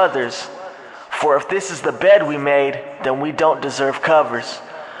and to others. For if this is the bed we made, then we don't deserve covers.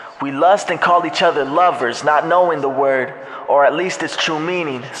 We lust and call each other lovers, not knowing the word, or at least its true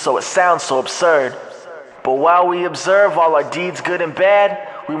meaning, so it sounds so absurd. But while we observe all our deeds good and bad,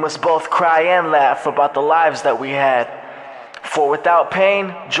 we must both cry and laugh about the lives that we had. For without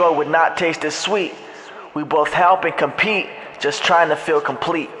pain, joy would not taste as sweet. We both help and compete, just trying to feel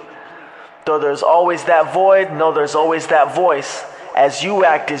complete. Though there's always that void, no, there's always that voice, as you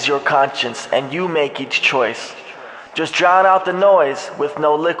act as your conscience and you make each choice. Just drown out the noise with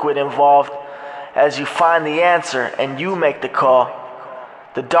no liquid involved, as you find the answer and you make the call.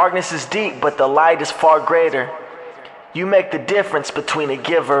 The darkness is deep, but the light is far greater. You make the difference between a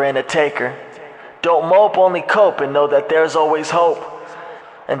giver and a taker. Don't mope, only cope, and know that there's always hope.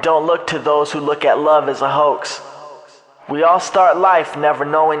 And don't look to those who look at love as a hoax. We all start life never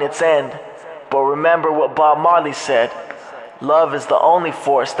knowing its end. But remember what Bob Marley said: love is the only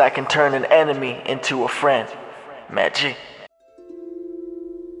force that can turn an enemy into a friend. Magic.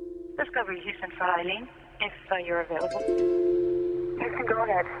 Discovery Houston for Eileen, if you're available. Houston, go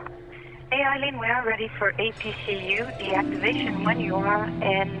ahead. Hey Eileen, we are ready for APCU deactivation when you are,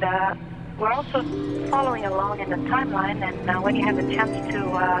 and we're also following along in the timeline, and when you have a chance to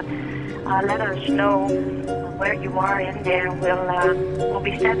let us know where you are in there, we'll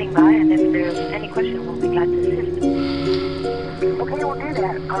be standing by, and if there's any question, we'll be glad to assist. Okay, we'll do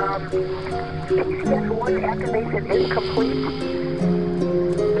that. ACS-1 activation is complete,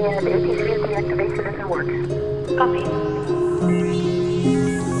 and APCS deactivation is in works. Copy.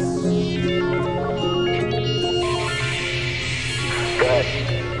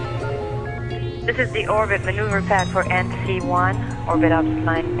 This is the orbit maneuver pad for NC-1, orbit ops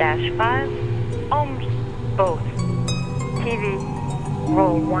line -5. Ohms, both. TV,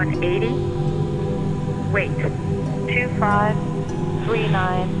 roll 180. Wait.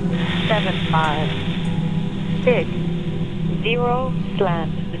 253975. Sig.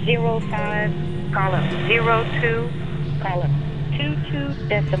 0/05 column 02 column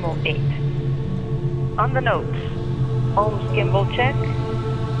 22.8. On the notes, Ohm's gimbal check,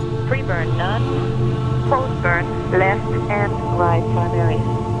 pre-burn none, post-burn left and right primaries.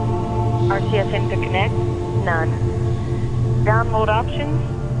 RCS interconnect none. Down mode options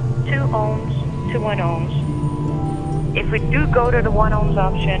 2 ohms to 1 ohms. If we do go to the 1 ohms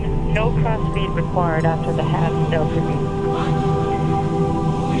option, no crossfeed required after the half delta V.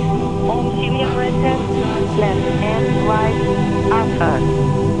 Ohm helium red test, left and right alpha.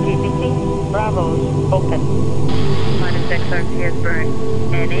 GBC, Bravos, open. Minus X RCS burn,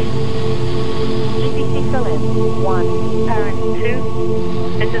 NA. GBC fill in, 1, parent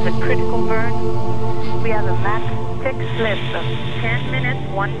 2. This is a critical burn. We have a max tick slip of 10 minutes,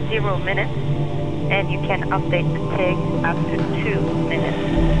 10 minutes. And you can update the TIG after 2 minutes.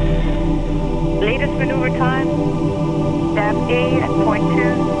 Latest maneuver time, stab A at point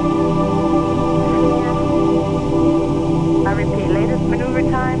 2. 4. I repeat, latest maneuver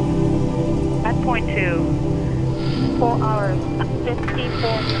time at point 2. 4 hours,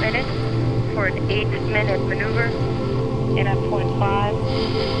 54 minutes for an 8-minute maneuver. And at point 5,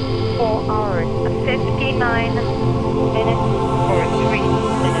 4 hours, 59 minutes for a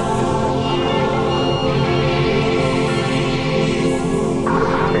 3-minute maneuver.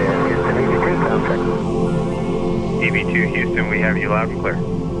 EV2 Houston, we have you loud and clear.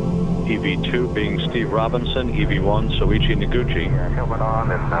 EV2 being Steve Robinson, EV1 Soichi Noguchi.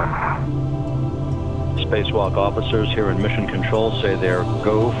 Spacewalk officers here in Mission Control say they're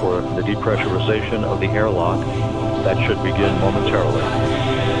go for the depressurization of the airlock. That should begin momentarily.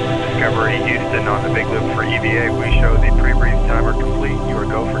 Discovery Houston on the Big Loop for EVA. We show the pre-brief timer complete. You are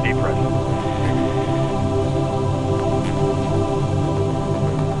go for depress.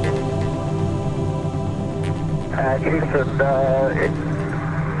 Houston,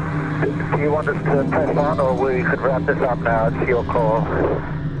 do you want us to press on, or we could wrap this up now? It's your call.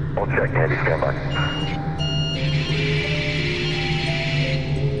 We'll check Andy, stand by.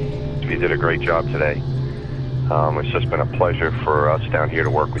 You did a great job today. It's just been a pleasure for us down here to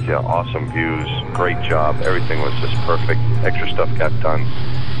work with you. Awesome views, great job. Everything was just perfect. Extra stuff got done.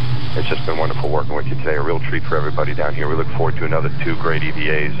 It's just been wonderful working with you today. A real treat for everybody down here. We look forward to another 2 great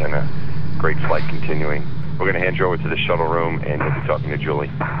EVAs and a great flight continuing. We're going to hand you over to the shuttle room, and you'll be talking to Julie.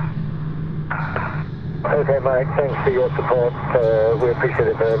 Okay, Mike, thanks for your support. We appreciate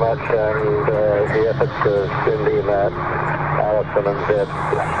it very much, and the efforts of Cindy and Matt, Allison and Zed,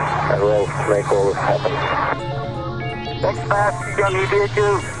 and Rolf to make all this happen. Thanks, Matt. Young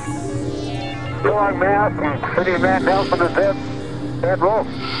EVA2. So long, Matt, and Cindy, Matt, Nelson, and Zed, and Rolf.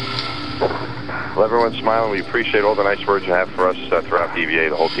 Well, everyone's smiling. We appreciate all the nice words you have for us throughout the EVA.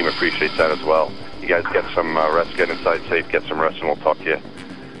 The whole team appreciates that as well. You guys get some rest, get inside safe, get some rest, and we'll talk to you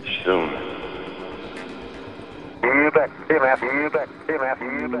soon. News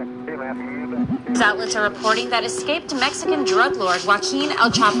outlets are reporting that escaped Mexican drug lord Joaquin El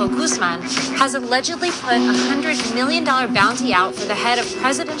Chapo Guzman has allegedly put a $100 million bounty out for the head of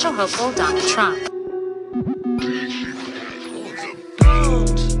presidential hopeful Donald Trump.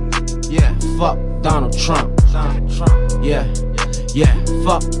 Yeah, fuck Donald Trump. Yeah. Yeah,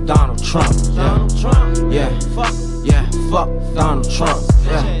 fuck Donald Trump. Yeah, fuck Donald Trump.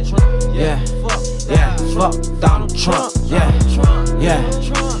 Yeah, fuck Donald Trump.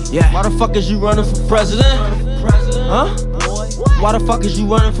 Yeah. Why the fuck is you running for president? Huh? Why the fuck is you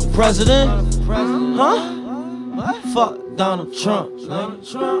running for president? Huh? Fuck Donald Trump.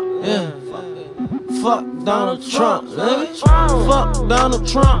 Yeah. Fuck Donald Trump, nigga. Fuck Donald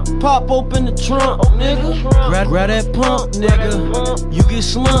Trump. Pop open the trunk, nigga. Grab that pump, nigga. You get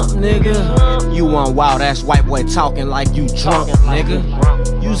slumped, nigga. You one wild ass white boy talking like you drunk, nigga.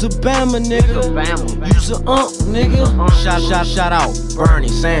 You's a Bama, nigga. You's a nigga. Shout out Bernie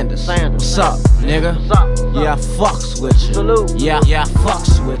Sanders. What's up, nigga? Yeah, I fucks with you. Yeah, I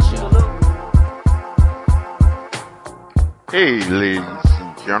fucks with you. Hey, ladies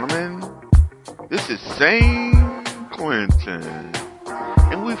and gentlemen. This is St. Quentin,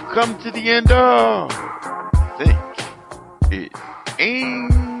 and we've come to the end of Think It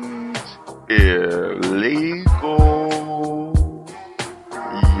Ain't Illegal.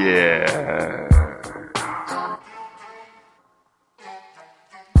 Yeah.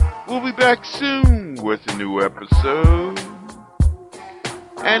 We'll be back soon with a new episode,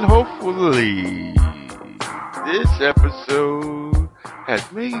 and hopefully this episode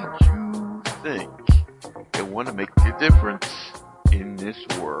has made you think and want to make a difference in this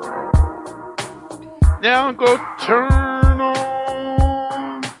world. Now go turn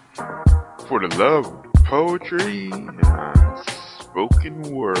on For the Love of Poetry and Spoken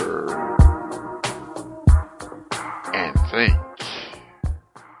Word. And think.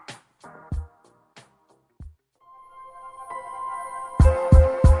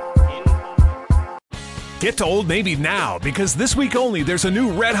 Get to Old Navy now, because this week only there's a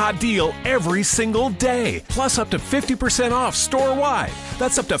new red hot deal every single day. Plus up to 50% off store-wide.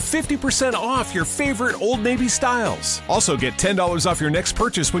 That's up to 50% off your favorite Old Navy styles. Also get $10 off your next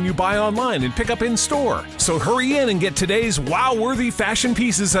purchase when you buy online and pick up in store. So hurry in and get today's wow-worthy fashion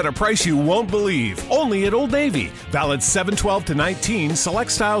pieces at a price you won't believe. Only at Old Navy. Valid 7/12-19,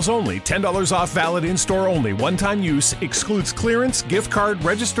 select styles only. $10 off valid in store only. One-time use, excludes clearance, gift card,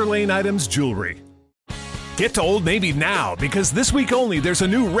 register lane items, jewelry. Get to Old Navy now, because this week only there's a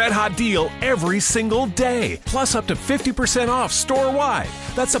new red hot deal every single day. Plus up to 50% off store-wide.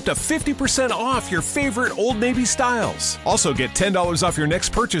 That's up to 50% off your favorite Old Navy styles. Also get $10 off your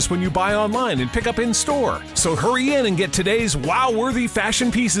next purchase when you buy online and pick up in store. So hurry in and get today's wow-worthy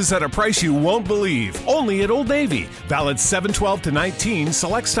fashion pieces at a price you won't believe. Only at Old Navy. Valid 7/12-19,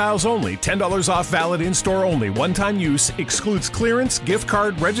 select styles only. $10 off valid in store only. One-time use, excludes clearance, gift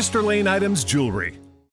card, register lane items, jewelry.